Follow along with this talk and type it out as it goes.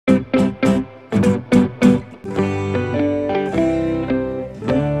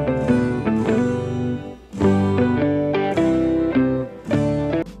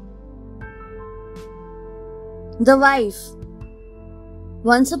The wife.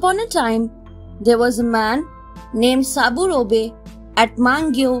 Once upon a time, there was a man named Saburobe at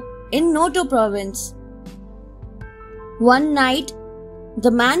Mangyo in Noto province. One night, the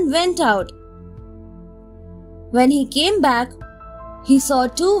man went out. When he came back, he saw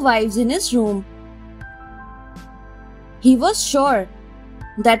two wives in his room. He was sure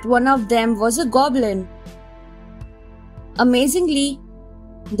that one of them was a goblin. Amazingly,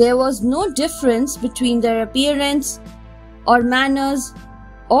 there was no difference between their appearance or manners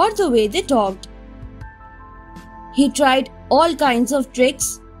or the way they talked. He tried all kinds of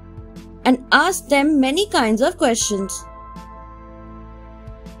tricks and asked them many kinds of questions.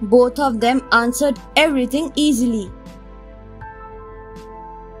 Both of them answered everything easily.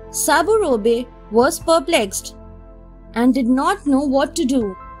 Saburobe was perplexed and did not know what to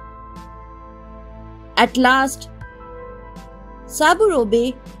do. At last,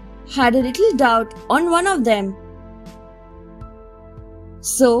 Saburobe had a little doubt on one of them.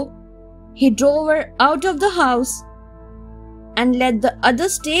 So, he drove her out of the house and let the other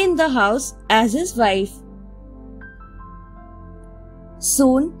stay in the house as his wife.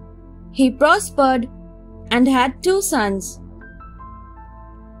 Soon, he prospered and had two sons.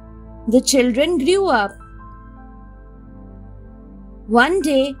 The children grew up. One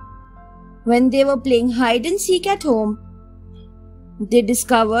day, when they were playing hide and seek at home, they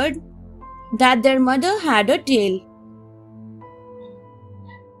discovered that their mother had a tail.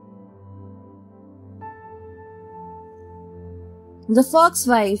 The fox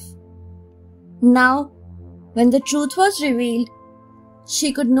wife. Now, when the truth was revealed,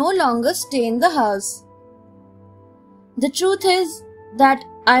 she could no longer stay in the house. The truth is that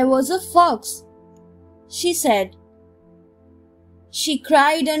I was a fox, she said. She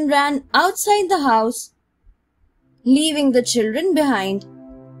cried and ran outside the house, leaving the children behind.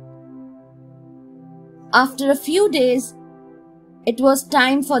 After a few days, it was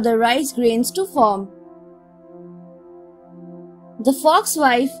time for the rice grains to form. The fox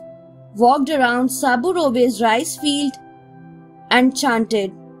wife walked around Saburobe's rice field and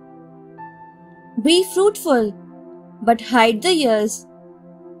chanted, "Be fruitful, but hide the ears."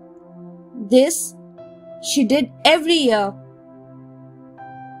 This she did every year.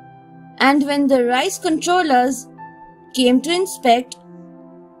 And when the rice controllers came to inspect,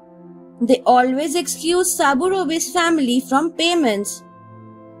 they always excused Saburobe's family from payments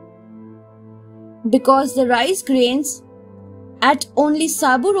because the rice grains at only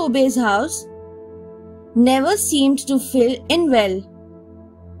Saburobe's house never seemed to fill in well.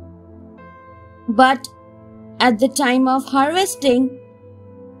 But at the time of harvesting,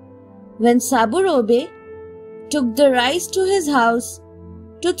 when Saburobe took the rice to his house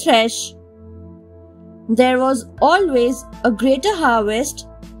to thresh, there was always a greater harvest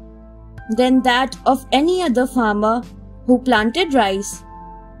than that of any other farmer who planted rice.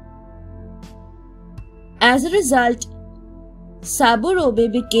 As a result,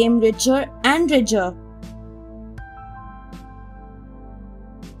 Saburobe became richer and richer.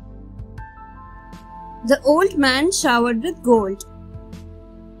 The old man showered with gold.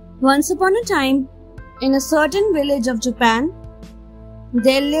 Once upon a time, in a certain village of Japan,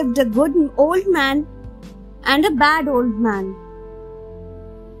 there lived a good old man and a bad old man.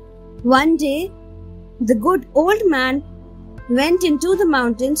 One day, the good old man went into the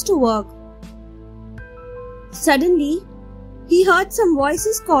mountains to work. Suddenly, he heard some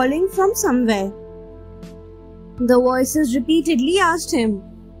voices calling from somewhere. The voices repeatedly asked him,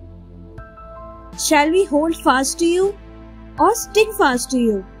 "Shall we hold fast to you or stick fast to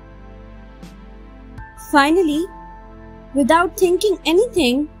you?" Finally, without thinking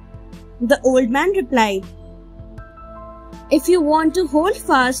anything, the old man replied, "If you want to hold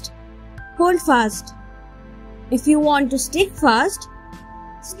fast, hold fast. If you want to stick fast,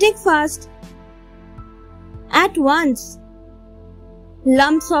 stick fast." At once,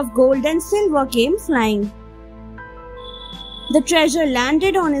 lumps of gold and silver came flying. The treasure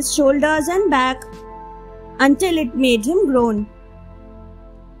landed on his shoulders and back until it made him groan.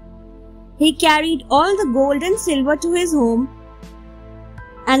 He carried all the gold and silver to his home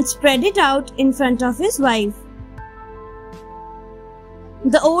and spread it out in front of his wife.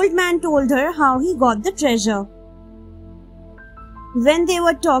 The old man told her how he got the treasure. When they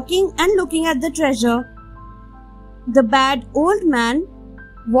were talking and looking at the treasure, the bad old man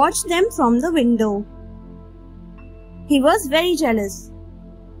watched them from the window. He was very jealous.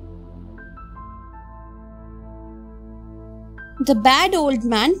 The bad old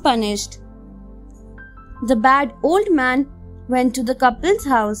man punished. The bad old man went to the couple's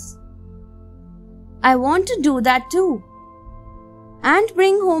house. "I want to do that too, and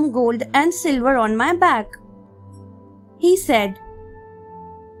bring home gold and silver on my back," he said.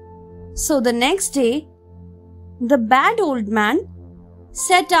 So the next day, the bad old man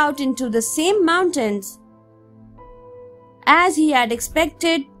set out into the same mountains. As he had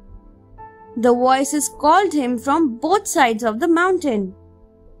expected, the voices called him from both sides of the mountain.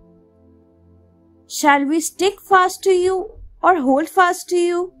 "Shall we stick fast to you or hold fast to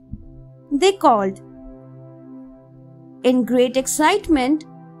you?" they called. In great excitement,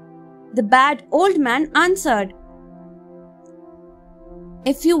 the bad old man answered,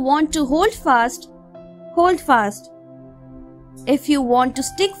 "If you want to hold fast, hold fast. If you want to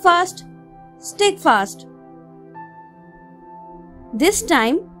stick fast, stick fast." This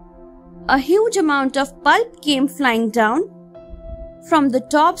time, a huge amount of pulp came flying down from the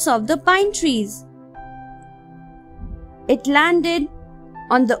tops of the pine trees. It landed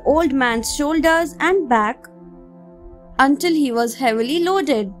on the old man's shoulders and back until he was heavily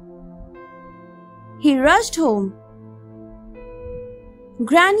loaded. He rushed home.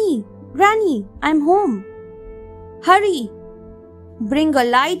 "Granny, Granny, I'm home. Hurry, bring a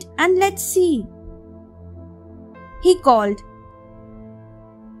light and let's see," he called.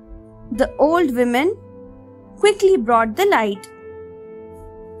 The old woman quickly brought the light.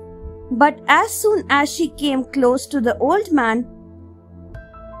 But as soon as she came close to the old man,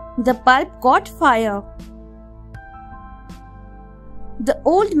 the pulp caught fire. The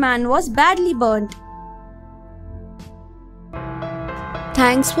old man was badly burnt.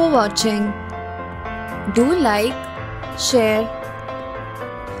 Thanks for watching. Do like, share,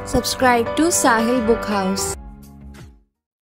 subscribe to Sahil Book House.